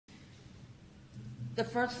the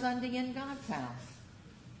first Sunday in God's house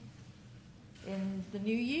in the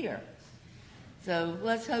new year. So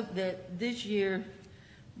let's hope that this year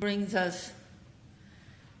brings us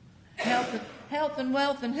health and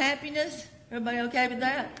wealth and happiness. Everybody okay with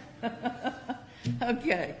that?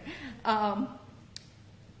 Okay.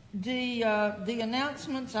 The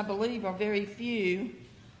announcements, I believe, are very few.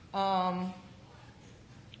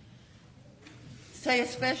 Say a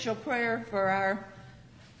special prayer for our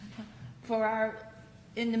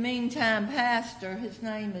in the meantime pastor. His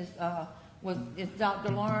name is Dr.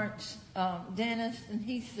 Lawrence Dennis, and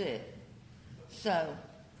he's sick. So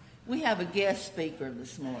we have a guest speaker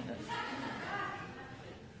this morning.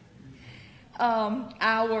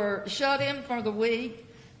 Our shut-in for the week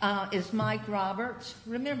is Mike Roberts.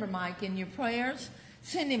 Remember Mike in your prayers.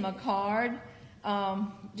 Send him a card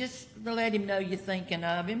just to let him know you're thinking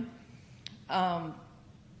of him.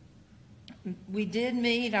 We did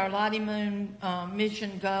meet our Lottie Moon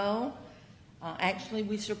mission goal. Actually,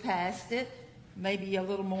 we surpassed it. Maybe a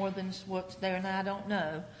little more than what's there, and I don't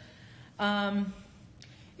know.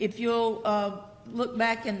 If you'll look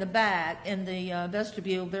back in the back, in the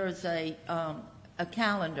vestibule, there's a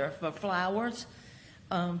calendar for flowers.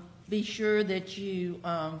 Be sure that you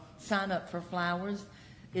sign up for flowers.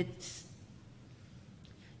 It's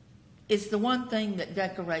the one thing that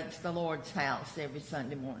decorates the Lord's house every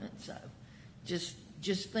Sunday morning. So just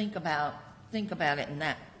think about it in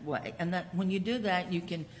that way. And that when you do that, you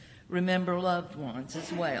can remember loved ones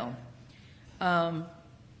as well. And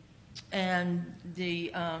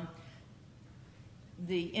the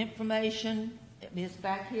information is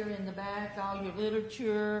back here in the back. All your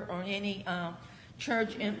literature or any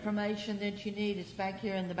church information that you need is back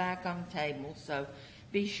here in the back on the table. So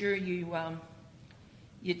be sure you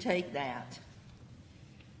take that.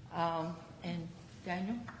 And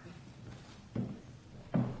Daniel?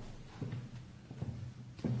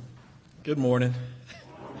 Good morning.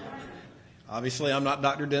 Obviously, I'm not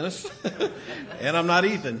Dr. Dennis, and I'm not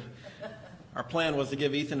Ethan. Our plan was to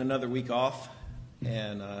give Ethan another week off,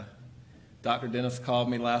 and Dr. Dennis called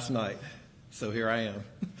me last night, so here I am.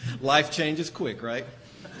 Life changes quick, right?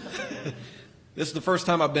 This is the first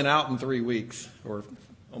time I've been out in 3 weeks, or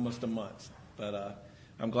almost a month, but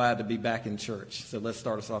I'm glad to be back in church. So let's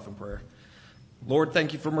start us off in prayer. Lord,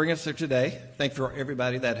 thank you for bringing us here today. Thank you for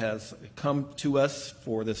everybody that has come to us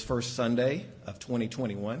for this first Sunday of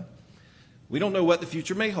 2021. We don't know what the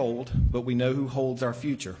future may hold, but we know who holds our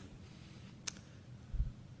future.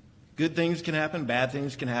 Good things can happen, bad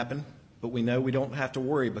things can happen, but we know we don't have to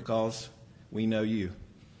worry because we know you.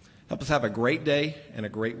 Help us have a great day and a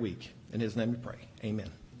great week. In his name we pray. Amen.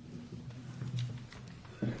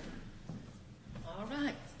 All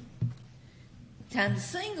right. Time to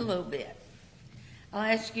sing a little bit. I'll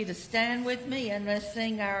ask you to stand with me and let's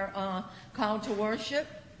sing our call to worship,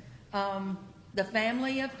 The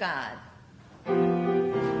Family of God.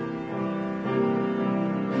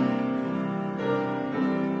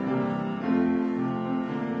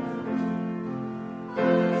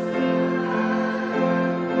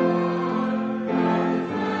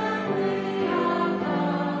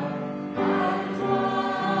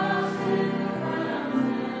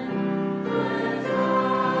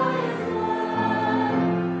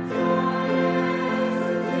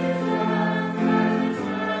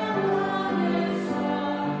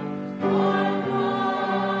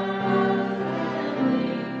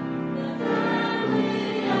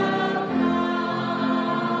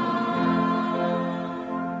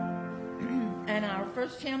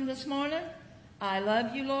 Hymn this morning, I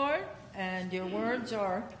love you, Lord, and your words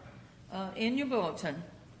are in your bulletin.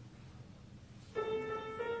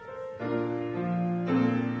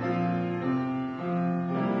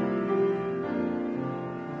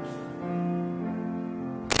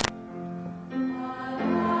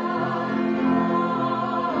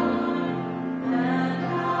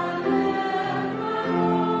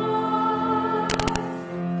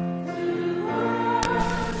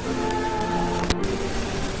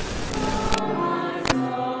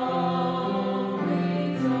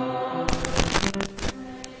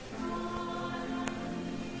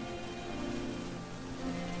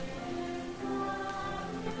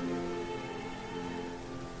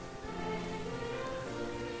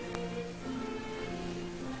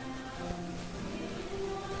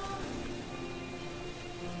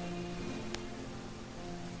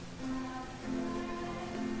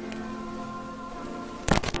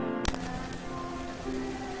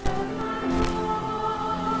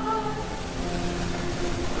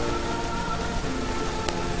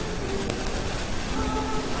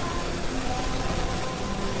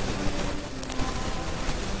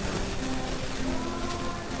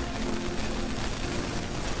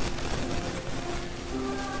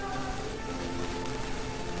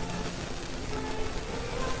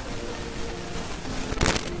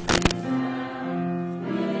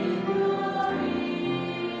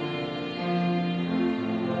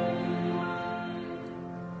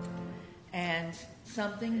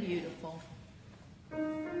 something beautiful.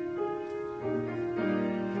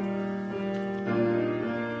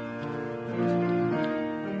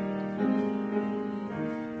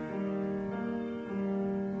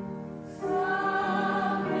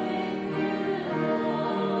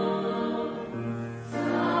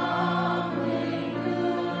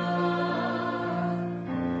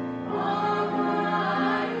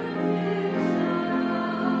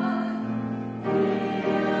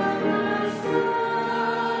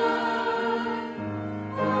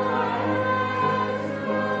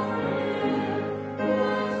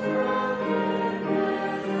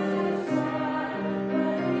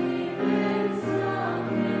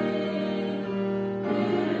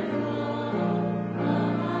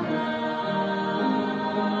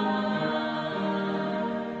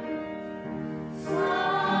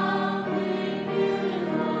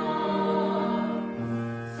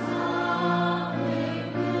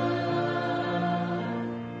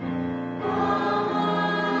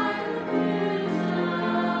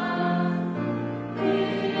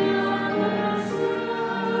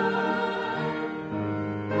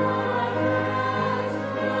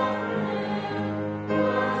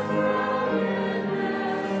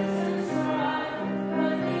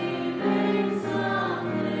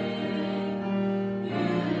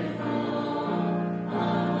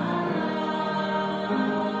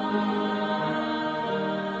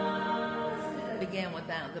 Again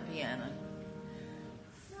without the piano.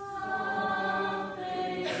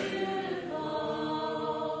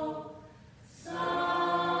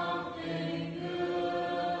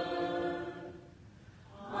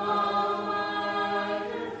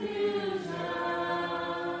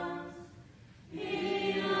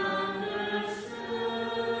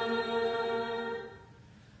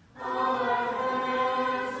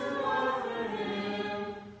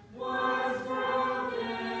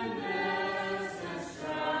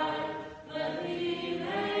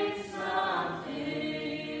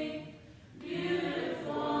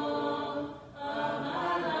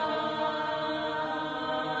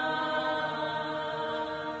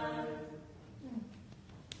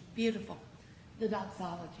 Beautiful. The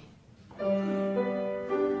doxology.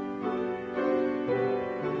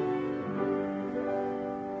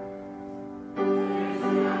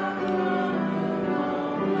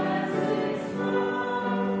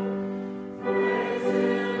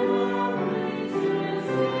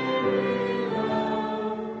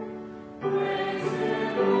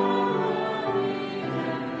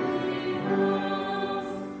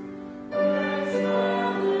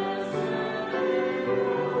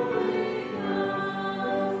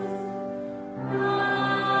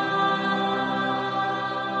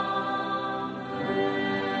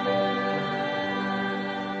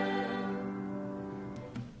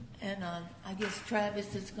 I guess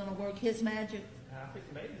Travis is going to work his magic. I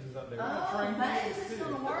think Maze is up there. Oh, Maze is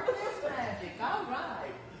going to work his magic. All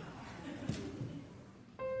right.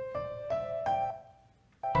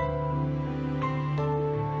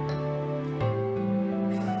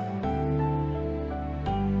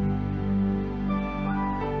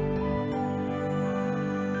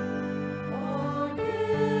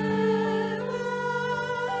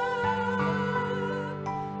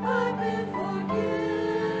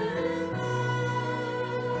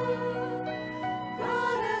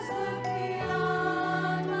 God has looked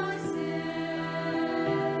beyond my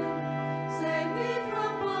sin.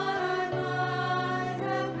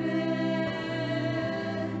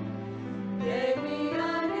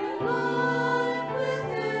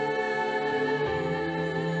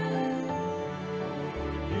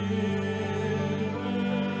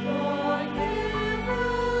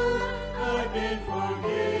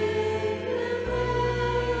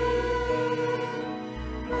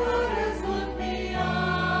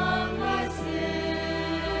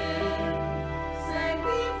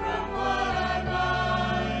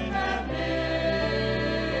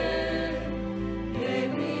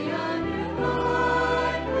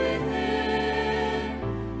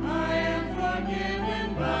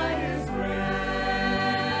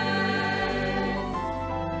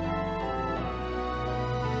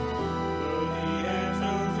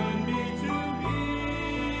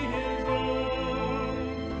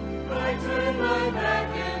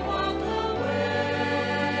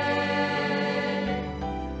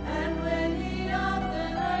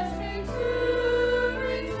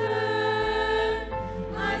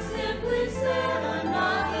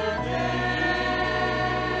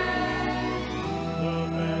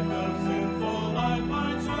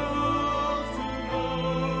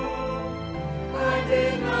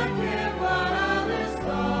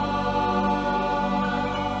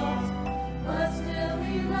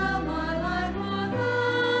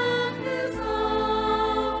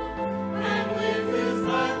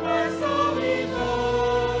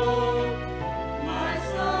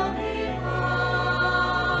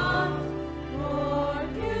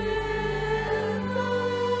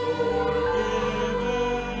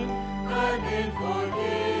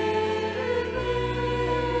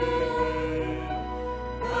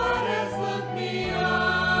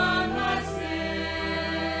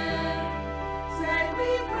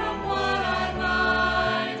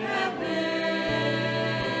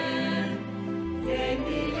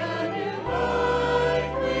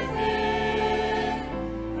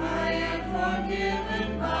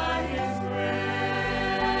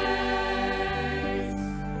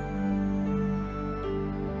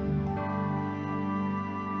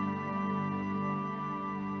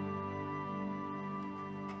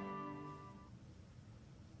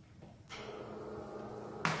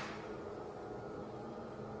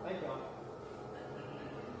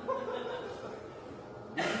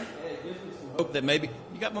 hope that maybe,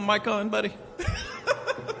 you got my mic on, buddy?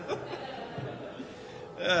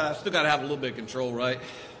 I still got to have a little bit of control, right?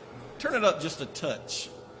 Turn it up just a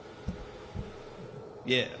touch.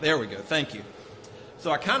 Yeah, there we go. Thank you.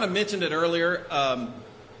 So I kind of mentioned it earlier.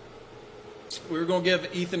 We were going to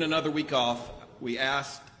give Ethan another week off. We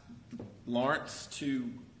asked Lawrence to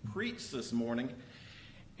preach this morning.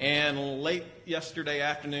 And late yesterday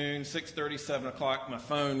afternoon, 6:30, 7 o'clock, my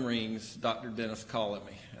phone rings. Dr. Dennis calling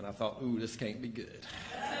me. And I thought, ooh, this can't be good.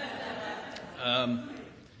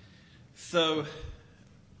 So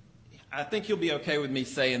I think he'll be okay with me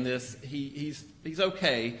saying this. He's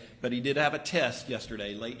okay, but he did have a test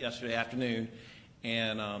yesterday, late yesterday afternoon,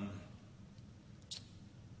 and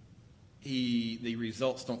the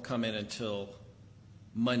results don't come in until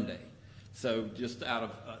Monday. So just out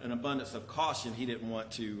of an abundance of caution, he didn't want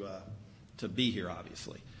to be here,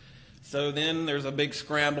 obviously. So then there's a big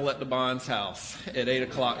scramble at the Bond's house at 8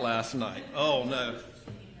 o'clock last night. Oh, no.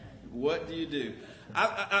 What do you do?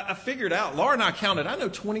 I figured out, Laura and I counted, I know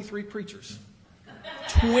 23 preachers.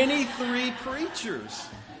 23 preachers.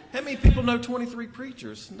 How many people know 23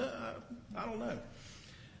 preachers? No, I don't know.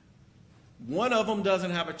 One of them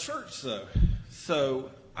doesn't have a church, though. So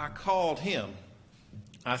I called him.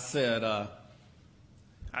 I said, I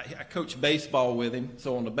coach baseball with him.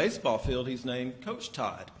 So on the baseball field, he's named Coach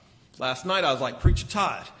Todd. Last night, I was like, Preacher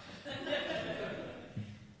Todd.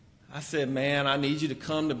 I said, man, I need you to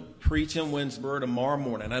come to preach in Winsboro tomorrow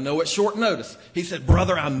morning. I know it's short notice. He said,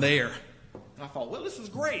 brother, I'm there. And I thought, well, this is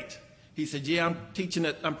great. He said, yeah, I'm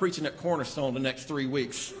preaching at Cornerstone the next 3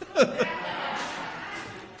 weeks.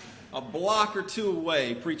 A block or two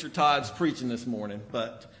away, Preacher Todd's preaching this morning.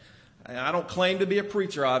 But I don't claim to be a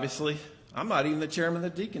preacher, obviously. I'm not even the chairman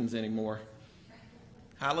of the deacons anymore.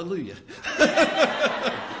 Hallelujah.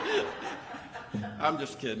 I'm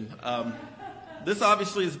just kidding. This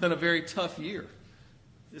obviously has been a very tough year.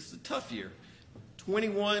 This is a tough year.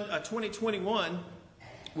 2021,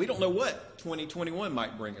 we don't know what 2021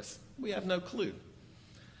 might bring us. We have no clue.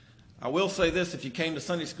 I will say this, if you came to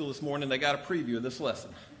Sunday school this morning, they got a preview of this lesson.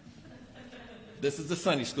 This is the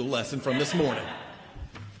Sunday school lesson from this morning.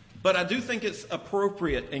 But I do think it's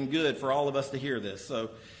appropriate and good for all of us to hear this. So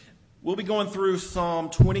we'll be going through Psalm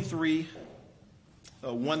 23,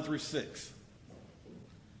 1 through 6.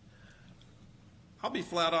 I'll be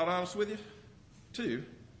flat out honest with you, too.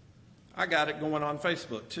 I got it going on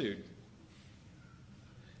Facebook, too,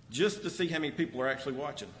 just to see how many people are actually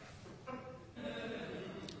watching.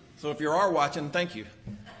 So if you are watching, thank you.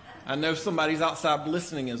 I know somebody's outside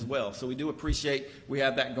listening as well, so we do appreciate we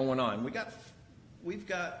have that going on. We've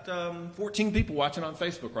got 14 people watching on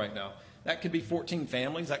Facebook right now. That could be 14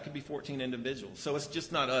 families. That could be 14 individuals. So it's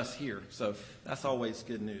just not us here. So that's always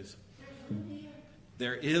good news.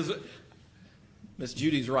 There is... Miss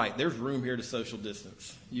Judy's right. There's room here to social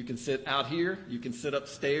distance. You can sit out here. You can sit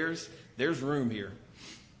upstairs. There's room here.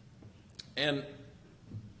 And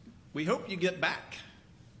we hope you get back.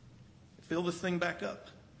 Fill this thing back up.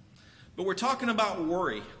 But we're talking about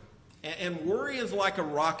worry. And worry is like a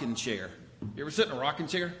rocking chair. You ever sit in a rocking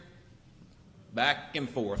chair? Back and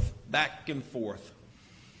forth, back and forth.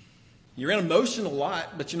 You're in motion a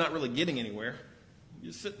lot, but you're not really getting anywhere.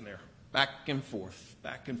 You're just sitting there. Back and forth,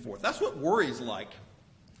 back and forth. That's what worry is like.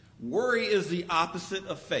 Worry is the opposite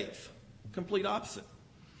of faith. Complete opposite.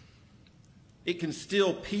 It can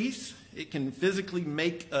steal peace. It can physically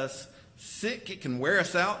make us sick. It can wear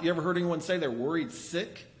us out. You ever heard anyone say they're worried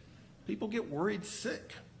sick? People get worried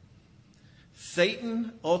sick.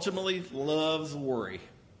 Satan ultimately loves worry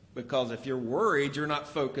because if you're worried, you're not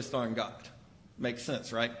focused on God. Makes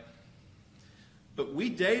sense, right? But we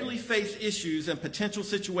daily face issues and potential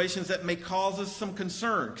situations that may cause us some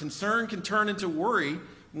concern. Concern can turn into worry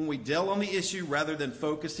when we dwell on the issue rather than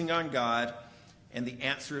focusing on God and the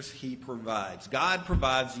answers He provides. God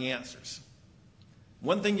provides the answers.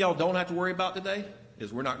 One thing y'all don't have to worry about today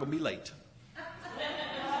is we're not going to be late.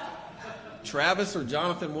 Travis or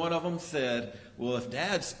Jonathan, one of them, said, well, if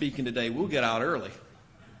Dad's speaking today, we'll get out early.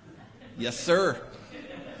 Yes, sir.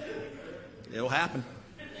 It'll happen.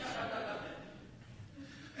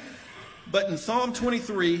 But in Psalm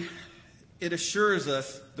 23, it assures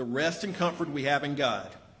us the rest and comfort we have in God.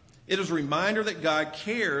 It is a reminder that God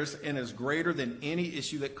cares and is greater than any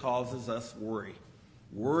issue that causes us worry.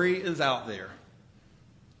 Worry is out there.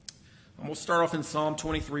 I'm going to start off in Psalm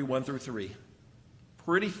 23, 1 through 3.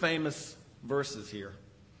 Pretty famous verses here.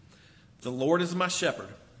 The Lord is my shepherd.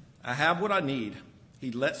 I have what I need.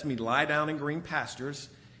 He lets me lie down in green pastures.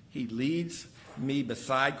 He leads me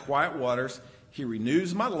beside quiet waters. He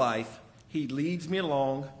renews my life. He leads me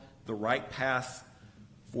along the right path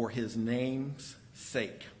for His name's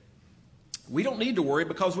sake. We don't need to worry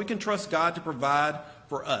because we can trust God to provide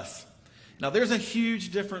for us. Now, there's a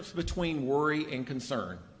huge difference between worry and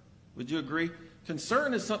concern. Would you agree?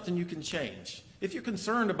 Concern is something you can change. If you're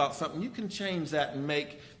concerned about something, you can change that and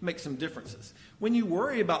make some differences. When you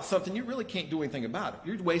worry about something, you really can't do anything about it.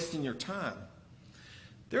 You're wasting your time.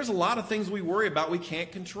 There's a lot of things we worry about we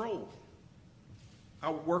can't control. I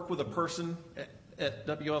work with a person at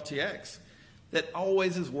WLTX that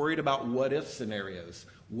always is worried about what-if scenarios.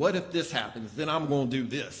 What if this happens? Then I'm going to do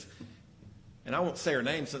this. And I won't say her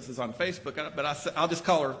name since it's on Facebook, but I'll just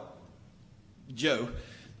call her Joe.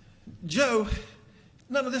 Joe,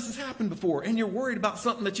 none of this has happened before, and you're worried about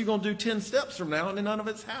something that you're going to do 10 steps from now, and none of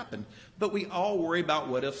it's happened. But we all worry about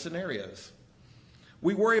what-if scenarios.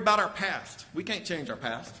 We worry about our past. We can't change our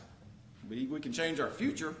past. We can change our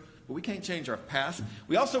future, but we can't change our past.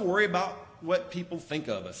 We also worry about what people think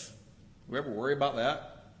of us. We ever worry about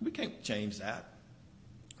that? We can't change that.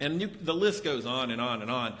 And the list goes on and on and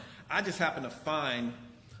on. I just happen to find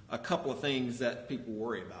a couple of things that people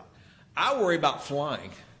worry about. I worry about flying.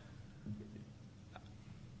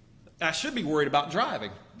 I should be worried about driving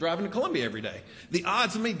to Columbia every day. The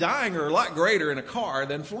odds of me dying are a lot greater in a car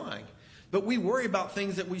than flying. But we worry about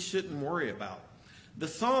things that we shouldn't worry about. The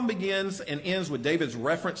psalm begins and ends with David's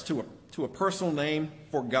reference to a personal name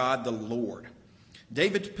for God, the Lord.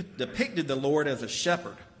 David depicted the Lord as a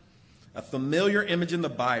shepherd, a familiar image in the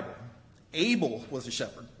Bible. Abel was a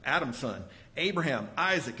shepherd, Adam's son. Abraham,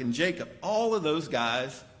 Isaac, and Jacob, all of those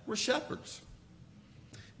guys were shepherds.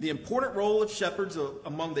 The important role of shepherds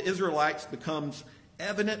among the Israelites becomes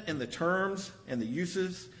evident in the terms and the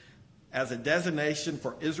uses as a designation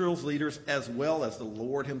for Israel's leaders as well as the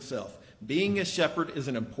Lord himself. Being a shepherd is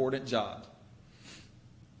an important job.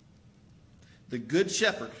 The good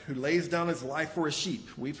shepherd who lays down his life for his sheep.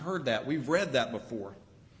 We've heard that. We've read that before.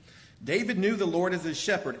 David knew the Lord as his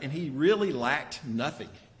shepherd, and he really lacked nothing.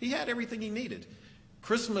 He had everything he needed.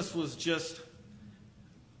 Christmas was just,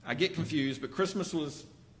 I get confused, but Christmas was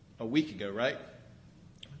a week ago, right?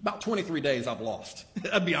 About 23 days I've lost.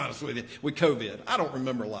 I'll be honest with you, with COVID. I don't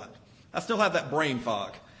remember a lot. I still have that brain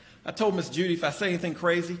fog. I told Miss Judy, if I say anything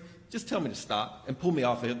crazy, just tell me to stop and pull me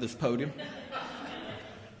off of this podium.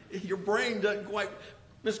 Your brain doesn't quite,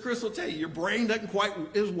 Miss Chris will tell you, your brain doesn't quite,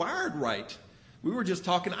 is wired right. We were just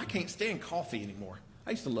talking, I can't stand coffee anymore.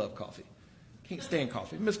 I used to love coffee. Can't stand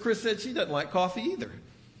coffee. Miss Chris said she doesn't like coffee either.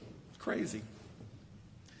 It's crazy.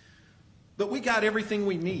 But we got everything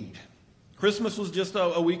we need. Christmas was just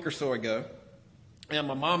a week or so ago. And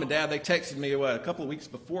my mom and dad, they texted me a couple of weeks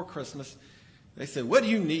before Christmas. They said, what do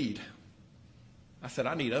you need? I said,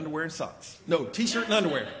 I need underwear and socks. No, t-shirt and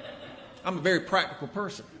underwear. I'm a very practical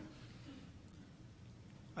person.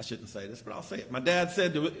 I shouldn't say this, but I'll say it. My dad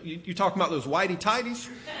said, you talking about those whitey tighties?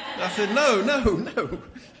 I said, no.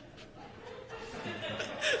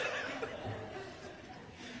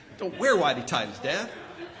 Don't wear whitey tighties, Dad.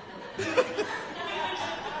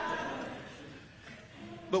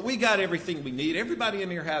 But we got everything we need. Everybody in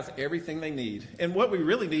here has everything they need. And what we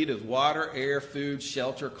really need is water, air, food,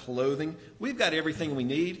 shelter, clothing. We've got everything we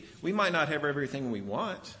need. We might not have everything we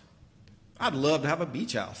want. I'd love to have a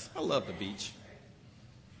beach house. I love the beach.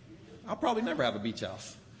 I'll probably never have a beach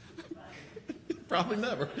house. Probably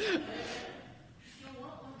never.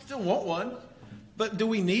 Still want one. But do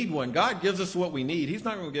we need one? God gives us what we need. He's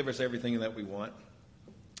not going to give us everything that we want.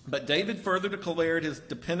 But David further declared his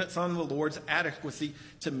dependence on the Lord's adequacy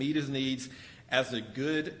to meet his needs as a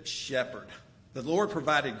good shepherd. The Lord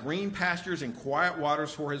provided green pastures and quiet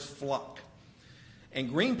waters for his flock. And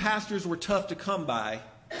green pastures were tough to come by,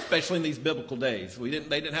 especially in these biblical days. They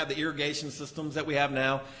didn't have the irrigation systems that we have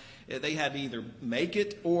now. They had to either make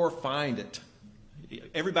it or find it.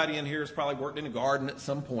 Everybody in here has probably worked in a garden at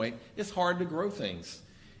some point. It's hard to grow things.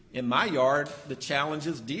 In my yard, the challenge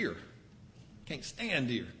is deer. Can't stand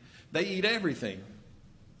deer. They eat everything.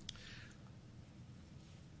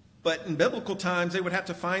 But in biblical times, they would have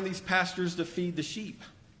to find these pastures to feed the sheep.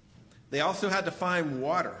 They also had to find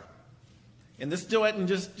water. And this still hadn't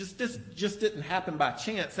just didn't happen by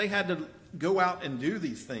chance. They had to go out and do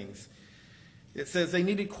these things. It says they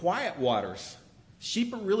needed quiet waters.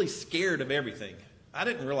 Sheep are really scared of everything. I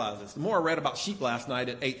didn't realize this. The more I read about sheep last night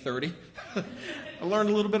at 8:30, I learned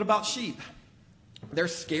a little bit about sheep. They're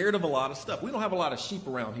scared of a lot of stuff. We don't have a lot of sheep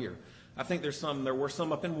around here. I think there were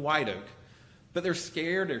some up in White Oak. But they're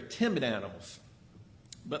scared, they're timid animals.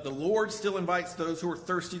 But the Lord still invites those who are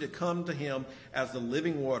thirsty to come to him as the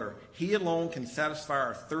living water. He alone can satisfy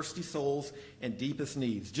our thirsty souls and deepest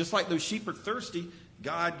needs. Just like those sheep are thirsty,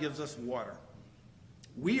 God gives us water.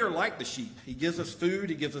 We are like the sheep. He gives us food,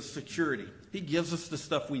 he gives us security. He gives us the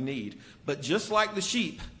stuff we need. But just like the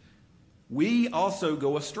sheep, we also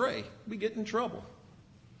go astray. We get in trouble.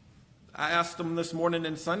 I asked them this morning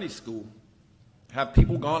in Sunday school, have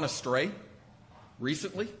people gone astray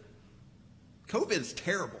recently? COVID is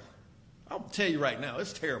terrible. I'll tell you right now,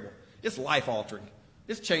 it's terrible. It's life-altering.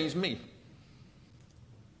 It's changed me.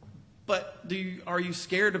 But are you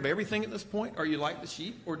scared of everything at this point? Are you like the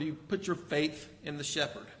sheep? Or do you put your faith in the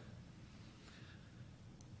shepherd?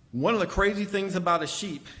 One of the crazy things about a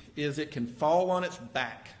sheep is it can fall on its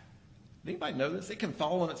back. Anybody know this? It can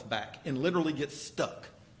fall on its back and literally get stuck.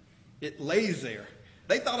 It lays there.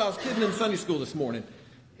 They thought I was kidding in Sunday school this morning.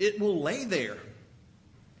 It will lay there.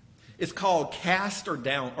 It's called cast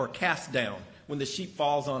down when the sheep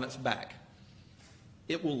falls on its back.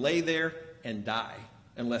 It will lay there and die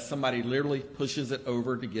unless somebody literally pushes it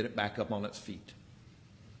over to get it back up on its feet.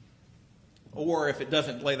 Or if it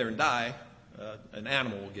doesn't lay there and die, an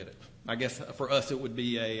animal will get it. I guess for us it would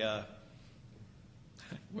be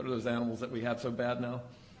what are those animals that we have so bad now?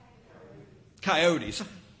 Coyotes.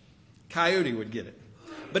 Coyote would get it.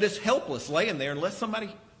 But it's helpless laying there unless somebody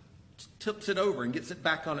tips it over and gets it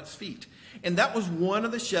back on its feet. And that was one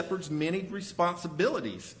of the shepherd's many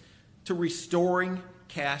responsibilities to restoring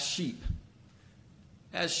cast sheep.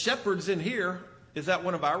 As shepherds in here, is that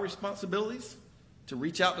one of our responsibilities? To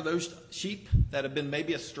reach out to those sheep that have been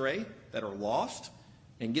maybe astray, that are lost,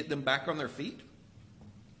 and get them back on their feet?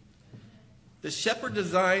 The shepherd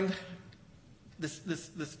designed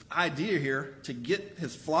this idea here to get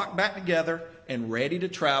his flock back together and ready to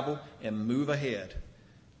travel and move ahead.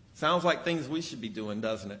 Sounds like things we should be doing,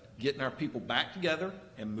 doesn't it? Getting our people back together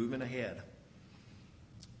and moving ahead.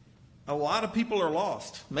 A lot of people are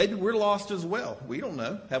lost. Maybe we're lost as well. We don't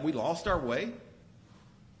know. Have we lost our way?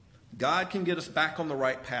 God can get us back on the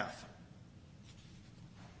right path.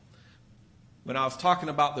 When I was talking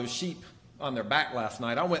about those sheep on their back last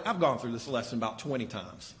night, I've gone through this lesson about 20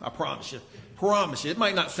 times. I promise you. Promise you. It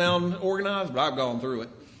might not sound organized, but I've gone through it.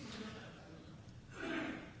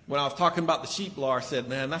 When I was talking about the sheep, Laura said,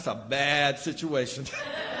 man, that's a bad situation.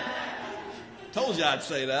 Told you I'd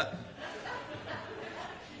say that.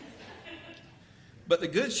 But the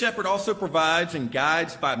good shepherd also provides and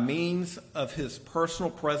guides by means of his personal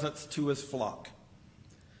presence to his flock.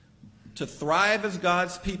 To thrive as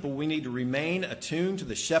God's people, we need to remain attuned to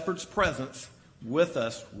the shepherd's presence with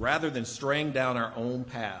us rather than straying down our own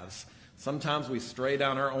paths. Sometimes we stray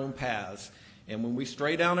down our own paths. And when we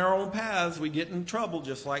stray down our own paths, we get in trouble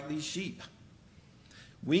just like these sheep.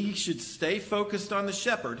 We should stay focused on the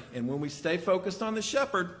shepherd. And when we stay focused on the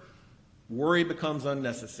shepherd, worry becomes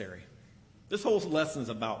unnecessary. This whole lesson is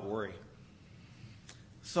about worry.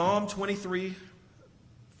 Psalm 23,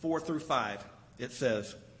 4 through 5, it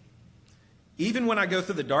says, even when I go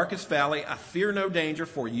through the darkest valley, I fear no danger,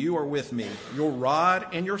 for you are with me. Your rod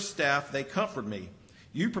and your staff, they comfort me.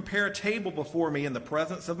 You prepare a table before me in the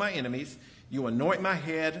presence of my enemies. You anoint my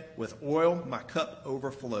head with oil, my cup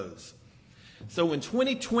overflows. So when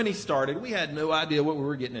 2020 started, we had no idea what we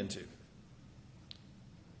were getting into.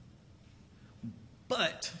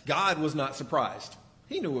 But God was not surprised.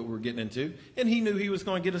 He knew what we were getting into, and he knew he was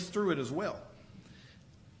going to get us through it as well.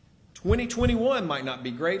 2021 might not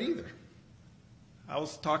be great either. I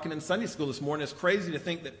was talking in Sunday school this morning. It's crazy to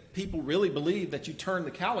think that people really believe that you turn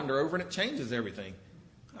the calendar over and it changes everything.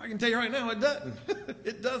 I can tell you right now, it doesn't.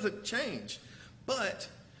 It doesn't change. But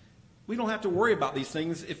we don't have to worry about these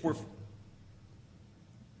things if we're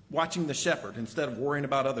watching the shepherd instead of worrying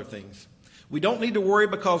about other things. We don't need to worry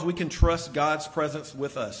because we can trust God's presence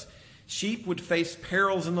with us. Sheep would face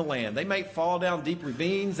perils in the land. They might fall down deep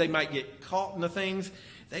ravines. They might get caught in the things.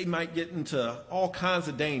 They might get into all kinds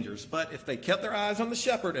of dangers. But if they kept their eyes on the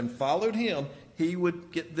shepherd and followed him, he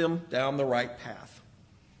would get them down the right path.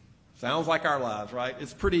 Sounds like our lives, right?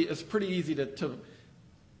 It's pretty easy to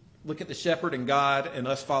look at the shepherd and God and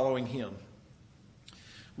us following him.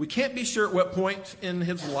 We can't be sure at what point in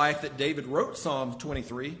his life that David wrote Psalm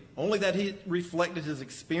 23, only that he reflected his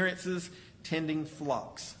experiences tending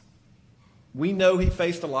flocks. We know he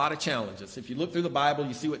faced a lot of challenges. If you look through the Bible,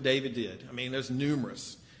 you see what David did. I mean, there's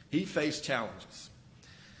numerous. He faced challenges.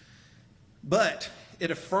 But it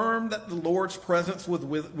affirmed that the Lord's presence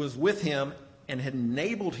was with him and had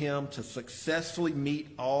enabled him to successfully meet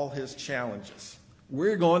all his challenges.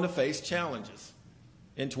 We're going to face challenges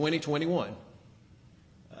in 2021.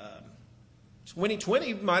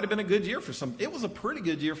 2020 might have been a good year for some. It was a pretty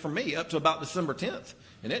good year for me up to about December 10th,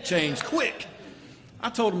 and it changed quick. I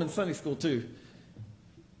told them in Sunday school, too,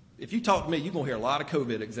 if you talk to me, you're going to hear a lot of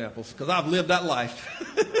COVID examples because I've lived that life.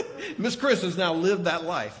 Miss Chris has now lived that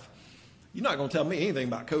life. You're not going to tell me anything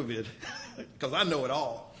about COVID because I know it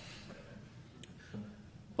all.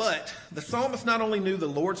 But the psalmist not only knew the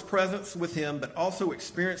Lord's presence with him, but also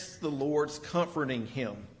experienced the Lord's comforting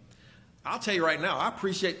him. I'll tell you right now, I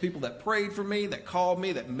appreciate people that prayed for me, that called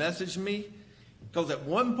me, that messaged me. Because at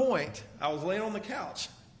one point, I was laying on the couch,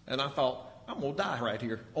 and I thought, I'm going to die right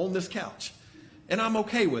here on this couch. And I'm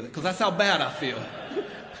okay with it, because that's how bad I feel.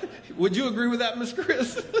 Would you agree with that, Miss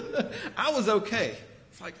Chris? I was okay.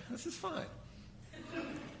 It's like, this is fine.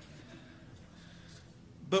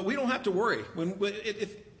 But we don't have to worry.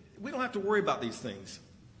 We don't have to worry about these things.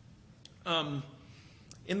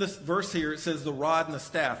 In this verse here, it says the rod and the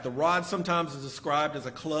staff. The rod sometimes is described as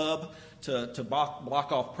a club to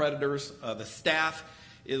block off predators. The staff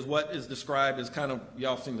is what is described as kind of,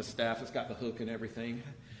 y'all seen the staff, it's got the hook and everything.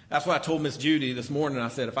 That's what I told Miss Judy this morning. I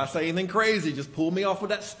said, if I say anything crazy, just pull me off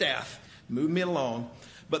with that staff. Move me along.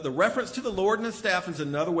 But the reference to the Lord and his staff is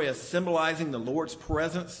another way of symbolizing the Lord's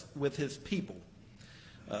presence with his people.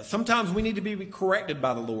 Sometimes we need to be corrected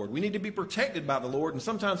by the Lord. We need to be protected by the Lord, and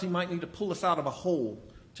sometimes he might need to pull us out of a hole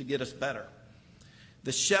to get us better.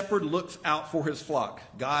 The shepherd looks out for his flock.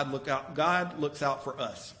 God looks out for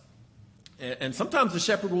us. And sometimes the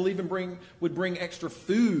shepherd would bring extra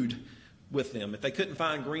food with them. If they couldn't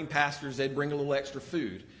find green pastures, they'd bring a little extra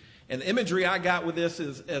food. And the imagery I got with this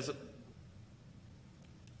is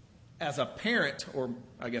as a parent, or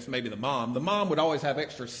I guess maybe the mom would always have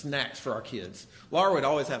extra snacks for our kids. Laura would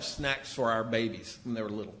always have snacks for our babies when they were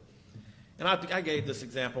little. And I gave this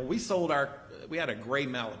example. We had a gray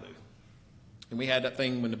Malibu. And we had that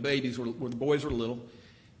thing when the boys were little.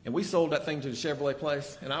 And we sold that thing to the Chevrolet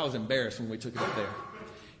place, and I was embarrassed when we took it up there.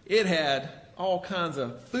 It had all kinds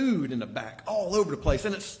of food in the back, all over the place,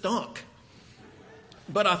 and it stunk.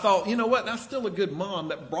 But I thought, you know what, that's still a good mom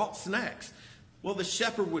that brought snacks. Well, the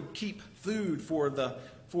shepherd would keep food for the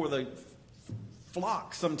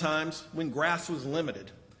flock sometimes when grass was limited.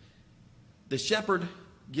 The shepherd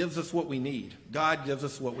gives us what we need. God gives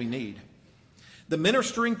us what we need. The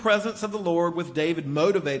ministering presence of the Lord with David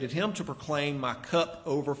motivated him to proclaim, my cup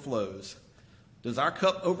overflows. Does our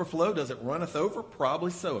cup overflow? Does it runneth over?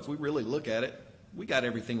 Probably so. If we really look at it, we got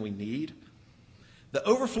everything we need. The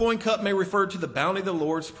overflowing cup may refer to the bounty of the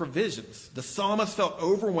Lord's provisions. The psalmist felt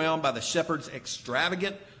overwhelmed by the shepherd's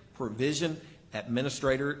extravagant provision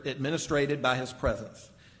administrated by his presence.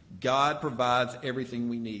 God provides everything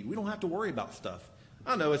we need. We don't have to worry about stuff.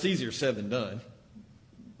 I know it's easier said than done.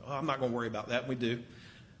 I'm not going to worry about that. We do.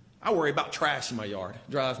 I worry about trash in my yard.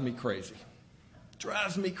 It drives me crazy.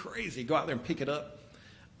 Drives me crazy. Go out there and pick it up.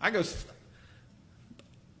 I was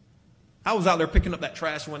out there picking up that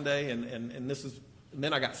trash one day, and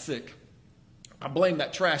then I got sick. I blamed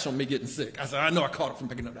that trash on me getting sick. I said, I know I caught it from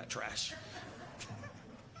picking up that trash.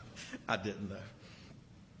 I didn't, though.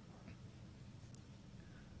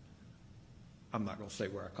 I'm not going to say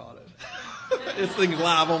where I caught it. This thing's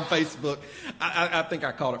live on Facebook. I think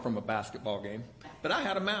I caught it from a basketball game. But I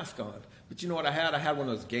had a mask on. But you know what I had? I had one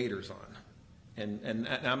of those gaiters on. And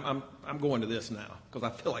I'm going to this now because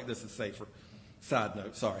I feel like this is safer. Side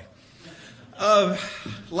note, sorry.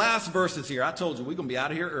 Last verses here. I told you we're going to be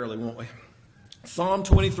out of here early, won't we? Psalm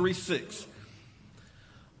 23:6.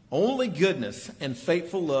 Only goodness and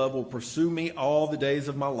faithful love will pursue me all the days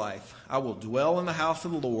of my life. I will dwell in the house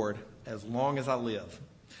of the Lord as long as I live.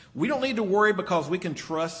 We don't need to worry because we can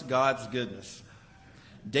trust God's goodness.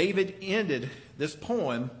 David ended this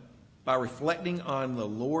poem by reflecting on the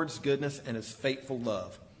Lord's goodness and his faithful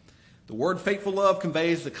love. The word faithful love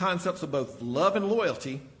conveys the concepts of both love and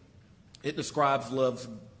loyalty. It describes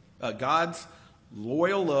God's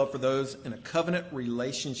loyal love for those in a covenant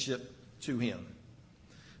relationship to him.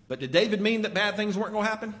 But did David mean that bad things weren't going to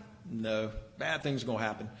happen? No, bad things are going to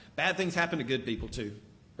happen. Bad things happen to good people too.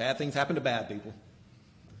 Bad things happen to bad people.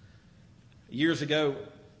 Years ago,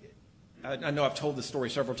 I know I've told this story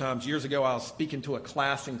several times. Years ago, I was speaking to a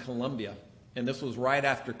class in Columbia, and this was right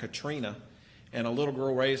after Katrina, and a little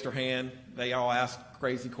girl raised her hand. They all asked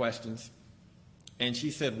crazy questions, and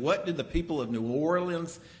she said, what did the people of New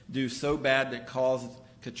Orleans do so bad that caused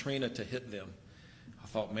Katrina to hit them? I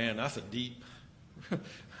thought, man, that's a deep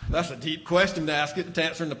question to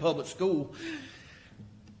answer in the public school.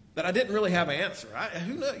 But I didn't really have an answer.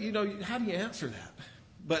 How do you answer that?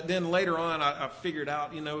 But then later on, I figured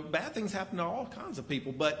out, bad things happen to all kinds of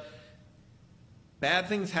people, but bad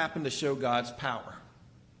things happen to show God's power.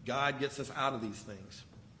 God gets us out of these things.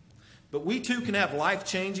 But we too can have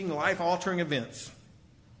life-changing, life-altering events.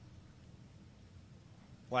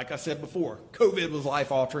 Like I said before, COVID was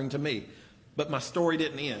life-altering to me, but my story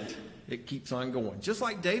didn't end. It keeps on going. Just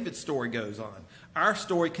like David's story goes on, our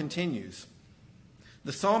story continues.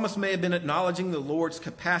 The psalmist may have been acknowledging the Lord's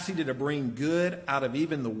capacity to bring good out of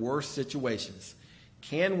even the worst situations.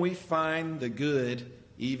 Can we find the good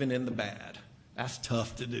even in the bad? That's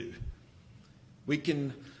tough to do.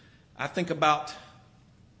 I think about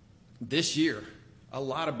this year, a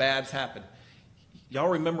lot of bads happened. Y'all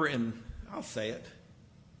remember I'll say it,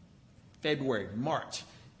 February, March,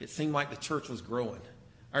 it seemed like the church was growing.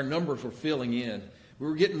 Our numbers were filling in. We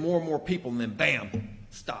were getting more and more people, and then bam,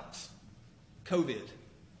 stops. COVID.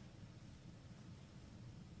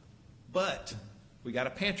 But we got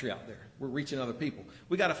a pantry out there. We're reaching other people.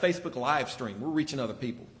 We got a Facebook live stream. We're reaching other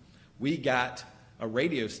people. We got a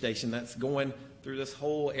radio station that's going through this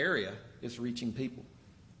whole area. It's reaching people.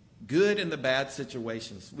 Good and the bad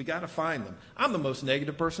situations. We got to find them. I'm the most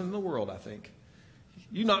negative person in the world, I think.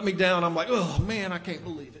 You knock me down, I'm like, oh, man, I can't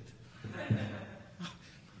believe it.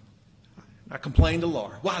 I complain to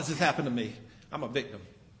Laura. Why does this happen to me? I'm a victim.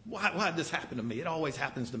 Why did this happen to me? It always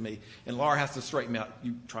happens to me. And Laura has to straighten me out.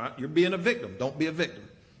 You're being a victim. Don't be a victim.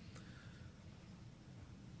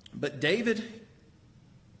 But David,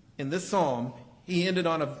 in this psalm, he ended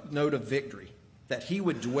on a note of victory, that he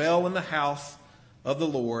would dwell in the house of the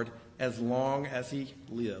Lord as long as he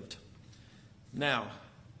lived. Now,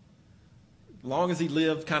 long as he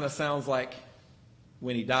lived kind of sounds like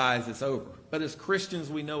when he dies, it's over. But as Christians,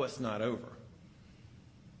 we know it's not over.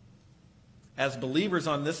 As believers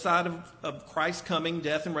on this side of Christ's coming,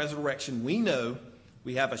 death, and resurrection, we know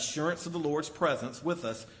we have assurance of the Lord's presence with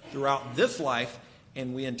us throughout this life,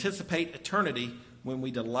 and we anticipate eternity when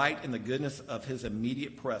we delight in the goodness of his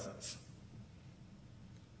immediate presence.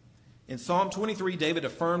 In Psalm 23, David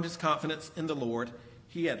affirmed his confidence in the Lord.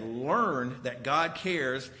 He had learned that God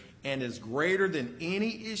cares and is greater than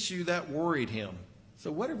any issue that worried him.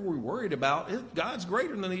 So whatever we're worried about, God's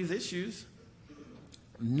greater than these issues.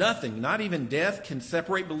 Nothing, not even death, can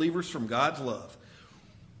separate believers from God's love.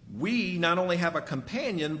 We not only have a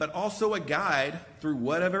companion, but also a guide through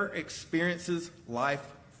whatever experiences life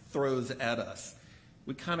throws at us.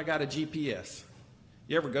 We kind of got a GPS.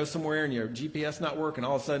 You ever go somewhere and your GPS not working,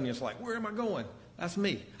 all of a sudden you're just like, where am I going? That's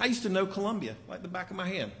me. I used to know Columbia like the back of my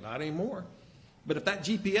hand. Not anymore. But if that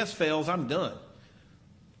GPS fails, I'm done.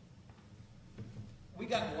 We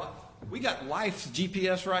got life's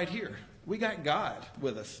GPS right here. We got God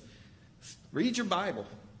with us. Read your Bible.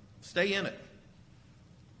 Stay in it.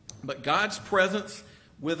 But God's presence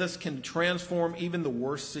with us can transform even the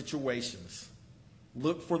worst situations.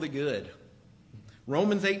 Look for the good.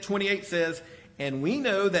 Romans 8:28 says, and we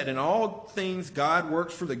know that in all things God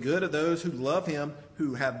works for the good of those who love him,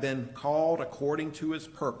 who have been called according to his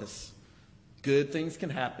purpose. Good things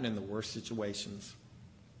can happen in the worst situations.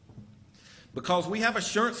 Because we have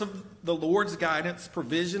assurance of the Lord's guidance,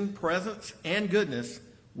 provision, presence, and goodness,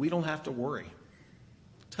 we don't have to worry.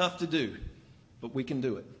 Tough to do, but we can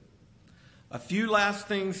do it. A few last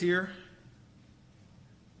things here.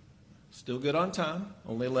 Still good on time,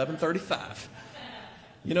 only 11:35.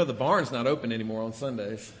 You know, the barn's not open anymore on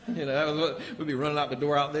Sundays. You know, we'd be running out the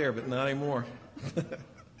door out there, but not anymore.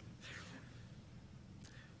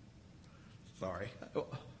 Sorry.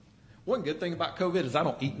 One good thing about COVID is I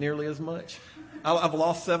don't eat nearly as much. I've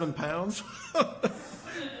lost 7 pounds.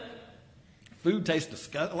 Food tastes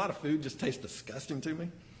disgusting. A lot of food just tastes disgusting to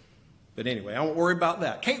me. But anyway, I won't worry about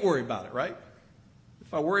that. Can't worry about it, right?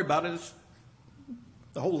 If I worry about it,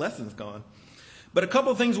 the whole lesson's gone. But a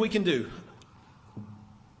couple of things we can do.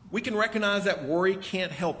 We can recognize that worry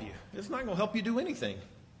can't help you. It's not going to help you do anything.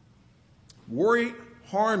 Worry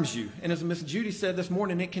harms you. And as Miss Judy said this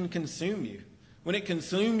morning, it can consume you. When it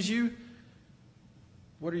consumes you,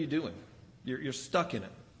 what are you doing? You're stuck in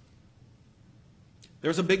it.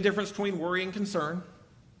 There's a big difference between worry and concern.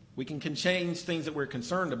 We can change things that we're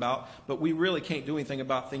concerned about, but we really can't do anything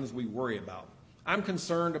about things we worry about. I'm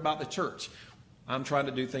concerned about the church. I'm trying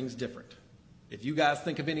to do things different. If you guys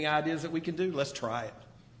think of any ideas that we can do, let's try it.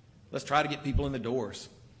 Let's try to get people in the doors.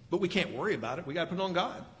 But we can't worry about it. We got to put it on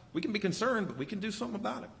God. We can be concerned, but we can do something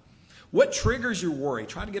about it. What triggers your worry?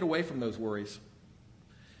 Try to get away from those worries.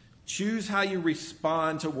 Choose how you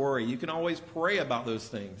respond to worry. You can always pray about those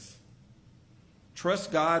things.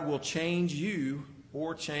 Trust God will change you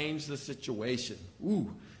or change the situation.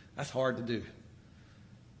 Ooh, that's hard to do.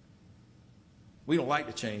 We don't like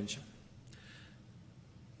to change.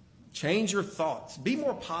 Change your thoughts. Be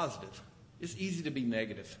more positive. It's easy to be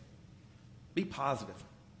negative. Be positive.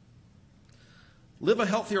 Live a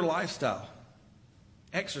healthier lifestyle.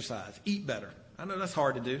 Exercise. Eat better. I know that's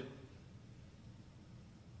hard to do.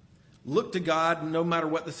 Look to God no matter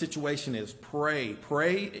what the situation is. Pray.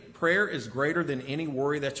 Prayer is greater than any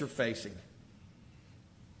worry that you're facing.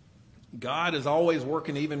 God is always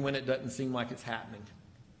working even when it doesn't seem like it's happening.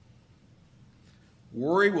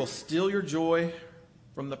 Worry will steal your joy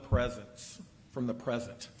from the presence. from the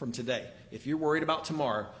present, from today. If you're worried about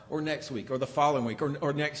tomorrow or next week or the following week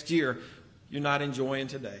or next year, you're not enjoying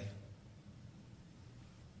today.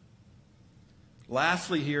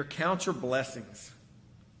 Lastly here, count your blessings.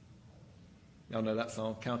 Y'all know that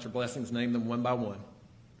song, Count Your Blessings, name them one by one.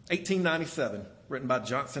 1897, written by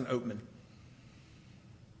Johnson Oatman.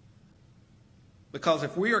 Because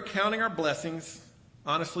if we are counting our blessings,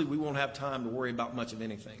 honestly, we won't have time to worry about much of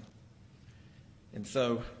anything. And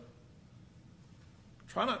so,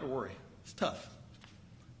 try not to worry. It's tough.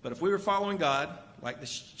 But if we were following God, like the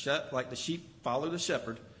sheep follow the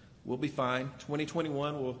shepherd, we'll be fine.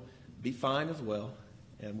 2021 will be fine as well,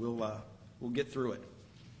 and we'll get through it.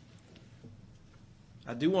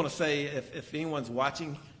 I do want to say, if anyone's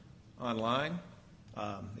watching online,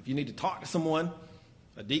 if you need to talk to someone,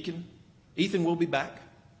 a deacon, Ethan will be back.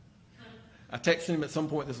 I texted him at some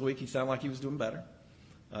point this week. He sounded like he was doing better.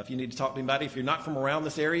 If you need to talk to anybody, if you're not from around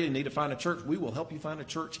this area, you need to find a church, we will help you find a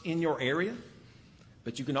church in your area.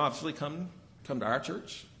 But you can obviously come to our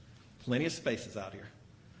church. Plenty of spaces out here.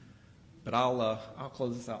 But I'll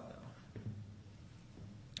close this out now.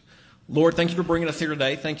 Lord, thank you for bringing us here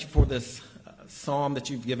today. Thank you for this psalm that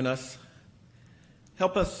you've given us.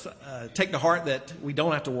 Help us take to heart that we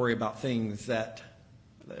don't have to worry about things that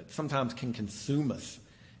sometimes can consume us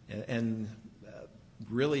and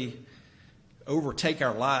really overtake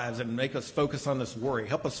our lives and make us focus on this worry.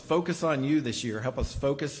 Help us focus on you this year. Help us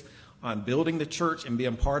focus on building the church and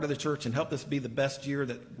being part of the church, and help this be the best year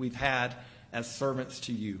that we've had as servants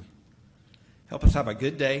to you. Help us have a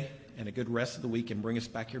good day and a good rest of the week, and bring us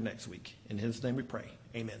back here next week. In his name we pray.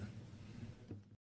 Amen.